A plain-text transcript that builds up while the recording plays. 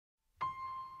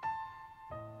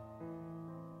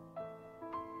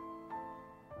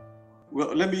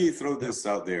Well, let me throw this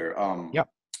out there. Yep.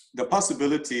 The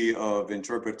possibility of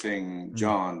interpreting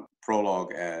John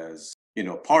prologue as,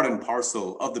 part and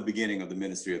parcel of the beginning of the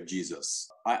ministry of Jesus.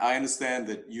 I understand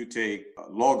that you take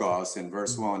logos in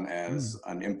verse 1 as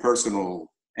an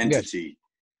impersonal entity,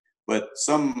 but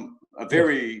a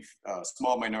very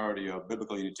small minority of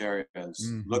biblical Unitarians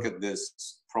look at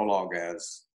this prologue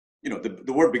as,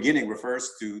 the word beginning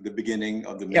refers to the beginning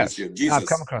of the ministry of Jesus. I've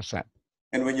come across that.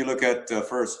 And when you look at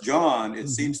 1 John, it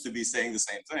seems to be saying the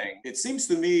same thing. It seems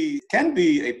to me can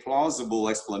be a plausible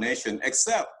explanation,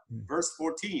 except verse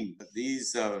 14.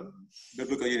 These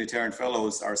biblical Unitarian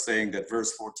fellows are saying that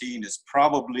verse 14 is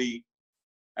probably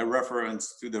a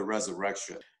reference to the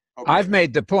resurrection. Okay. I've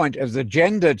made the point of the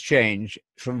gender change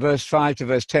from verse 5 to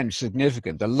verse 10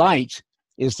 significant. The light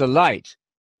is the light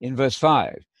in verse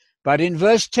 5. But in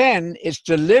verse 10, it's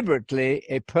deliberately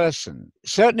a person.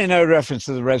 Certainly no reference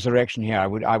to the resurrection here.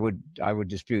 I would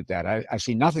dispute that. I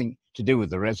see nothing to do with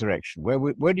the resurrection.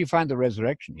 Where do you find the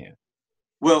resurrection here?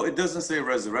 Well, it doesn't say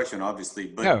resurrection, obviously,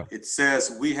 but It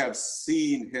says we have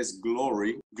seen his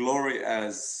glory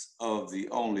as of the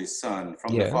only Son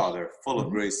from the Father, full of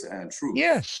grace and truth.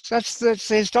 Yes, that's the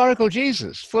historical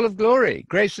Jesus, full of glory,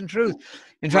 grace and truth.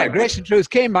 In fact, grace and truth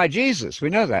came by Jesus.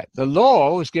 We know that. The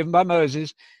law was given by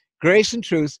Moses. Grace and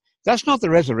truth, that's not the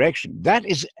resurrection. That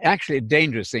is actually a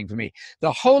dangerous thing for me.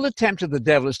 The whole attempt of the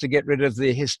devil is to get rid of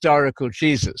the historical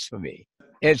Jesus for me.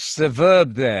 It's the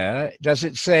verb there. Does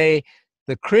it say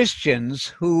the Christians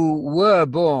who were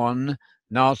born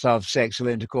not of sexual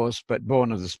intercourse, but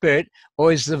born of the Spirit,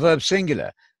 or is the verb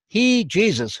singular? He,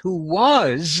 Jesus, who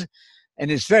was,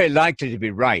 and it's very likely to be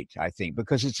right, I think,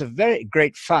 because it's a very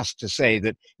great fuss to say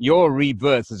that your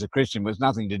rebirth as a Christian was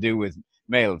nothing to do with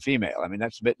male and female. I mean,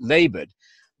 that's a bit labored.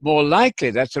 More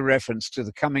likely, that's a reference to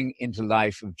the coming into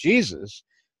life of Jesus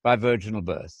by virginal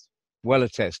birth. Well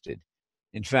attested.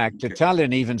 In fact,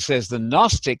 Tertullian even says the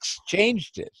Gnostics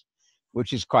changed it,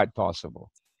 which is quite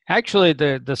possible. Actually,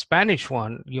 the Spanish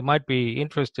one, you might be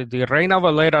interested, the Reina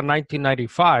Valera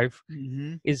 1995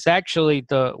 is actually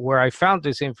where I found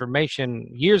this information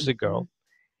years ago,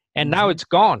 and now it's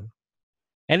gone.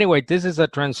 Anyway, this is a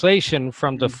translation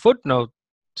from the footnote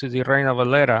to the Reina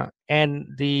Valera, and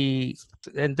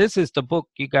this is the book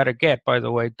you got to get, by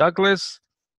the way, Douglas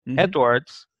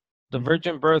Edwards, The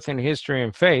Virgin Birth in History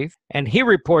and Faith, and he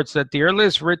reports that the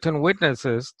earliest written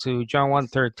witnesses to John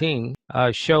 1:13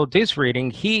 show this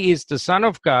reading: he is the Son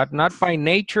of God, not by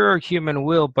nature or human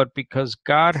will, but because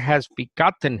God has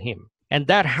begotten him. And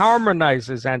that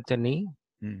harmonizes, Anthony,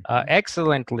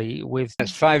 excellently with...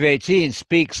 5:18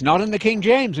 speaks not in the King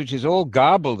James, which is all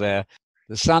garbled there.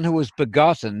 The Son who was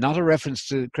begotten, not a reference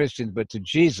to Christians, but to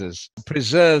Jesus,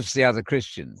 preserves the other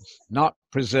Christians, not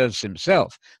preserves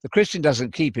himself. The Christian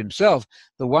doesn't keep himself.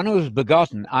 The one who was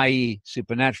begotten, i.e.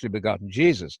 supernaturally begotten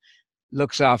Jesus,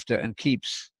 looks after and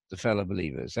keeps the fellow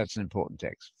believers. That's an important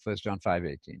text, 1 John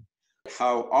 5:18.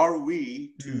 How are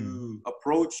we to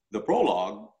approach the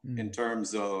prologue in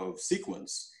terms of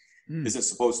sequence? Is it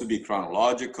supposed to be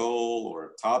chronological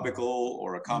or topical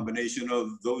or a combination of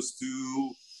those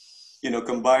two?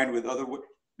 Combined with other,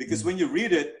 because when you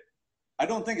read it, I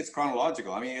don't think it's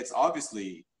chronological. I mean, it's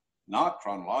obviously not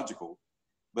chronological,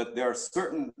 but there are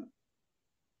certain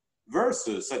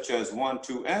verses, such as 1,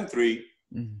 2, and 3,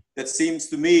 that seems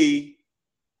to me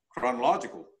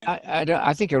chronological.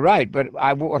 I think you're right, but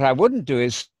what I wouldn't do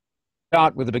is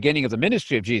start with the beginning of the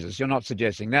ministry of Jesus. You're not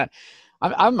suggesting that.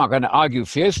 I'm not going to argue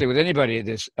fiercely with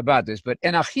anybody about this, but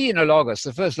Enarchi in Logos,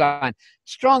 the first line,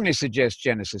 strongly suggests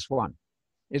Genesis 1.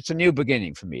 It's a new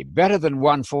beginning for me. Better than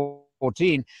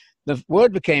 1:14. The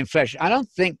word became flesh. I don't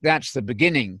think that's the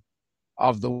beginning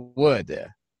of the word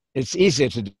there. It's easier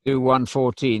to do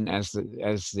 1:14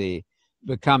 as the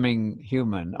becoming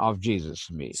human of Jesus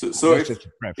for me. So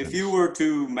if you were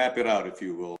to map it out, if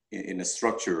you will, in a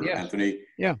structure, Anthony,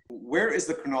 where is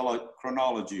the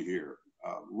chronology here?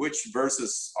 Which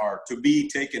verses are to be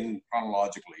taken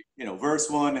chronologically? Verse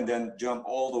 1 and then jump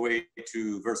all the way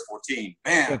to verse 14.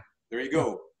 Bam! There you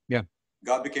go. Yeah.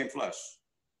 God became flesh.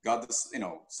 God,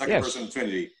 second person of the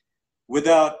Trinity,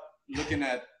 without looking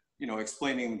at,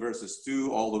 explaining verses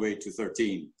 2 all the way to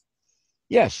 13.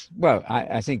 Yes. Well,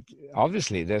 I think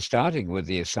obviously they're starting with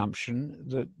the assumption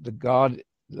that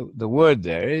the word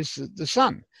there is the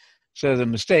Son. So the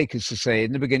mistake is to say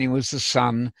in the beginning was the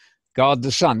Son, God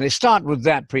the Son. They start with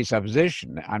that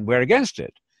presupposition, and we're against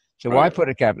it. So why put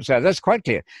a capital? So that's quite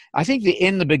clear. I think the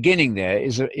in the beginning there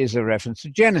is a reference to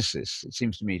Genesis. It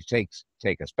seems to me to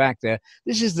take us back there.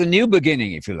 This is the new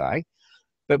beginning, if you like.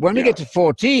 But when we get to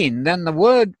 14, then the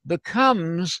word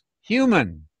becomes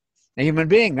human. a human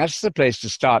being. That's the place to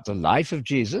start the life of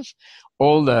Jesus,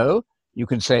 although you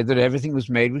can say that everything was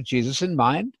made with Jesus in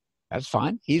mind. That's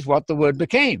fine. He's what the Word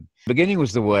became. Beginning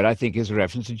was the Word, I think, is a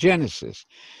reference to Genesis.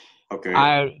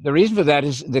 Okay. The reason for that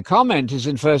is the comment is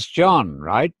in 1 John,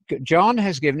 right? John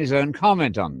has given his own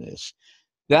comment on this.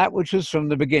 That which was from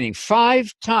the beginning.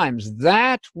 5 times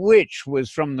that which was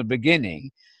from the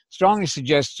beginning strongly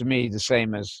suggests to me the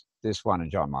same as this one in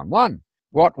John 1:1.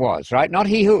 What was, right? Not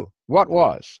he who. What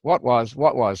was, what was,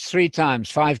 what was. 3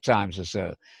 times, 5 times or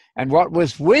so. And what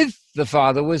was with the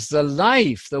Father was the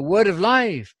life, the word of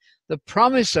life, the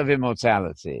promise of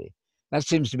immortality. That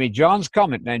seems to be John's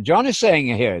comment. Now, John is saying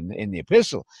here in the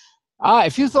epistle,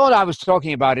 if you thought I was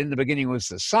talking about in the beginning was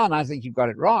the Son, I think you've got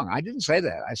it wrong. I didn't say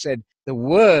that. I said the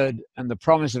word and the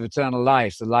promise of eternal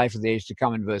life, the life of the age to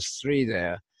come in verse 3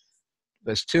 there,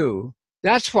 verse 2,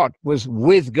 that's what was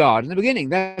with God in the beginning.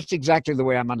 That's exactly the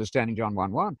way I'm understanding John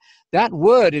 1:1. That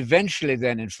word eventually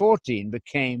then in 14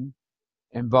 became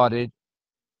embodied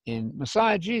in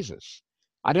Messiah Jesus.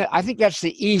 I think that's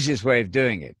the easiest way of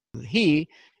doing it.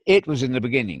 It was in the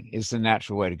beginning is the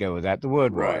natural way to go with that. The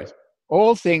word was.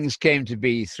 All things came to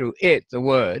be through it, the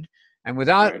word, and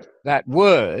without that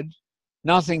word,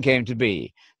 nothing came to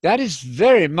be. That is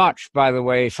very much, by the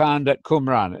way, found at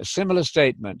Qumran, a similar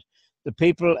statement. The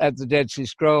people at the Dead Sea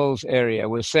Scrolls area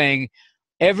were saying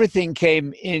everything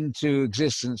came into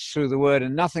existence through the word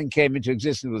and nothing came into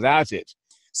existence without it.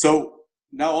 So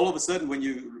now all of a sudden when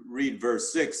you read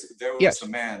verse 6, there was a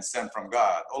man sent from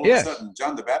God. All of a sudden,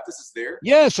 John the Baptist is there?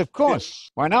 Yes, of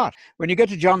course. Why not? When you get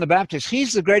to John the Baptist,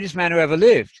 he's the greatest man who ever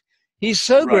lived. He's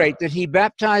so great that he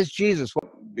baptized Jesus.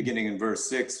 Beginning in verse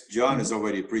 6, John is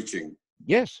already preaching.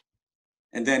 Yes.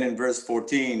 And then in verse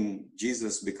 14,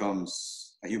 Jesus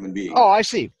becomes a human being. Oh, I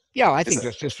see. Yeah, I think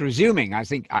that's just resuming. I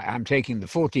think I'm taking the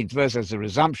 14th verse as a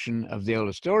resumption of the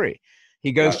older story.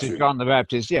 He goes to John the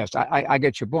Baptist. Yes, I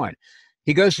get your point.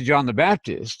 He goes to John the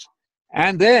Baptist,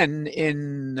 and then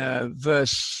in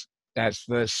verse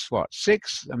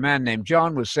 6, a man named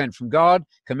John was sent from God,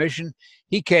 commissioned.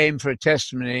 He came for a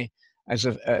testimony as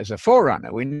a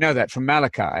forerunner. We know that from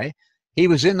Malachi. He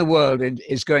was in the world and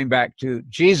is going back to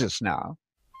Jesus now.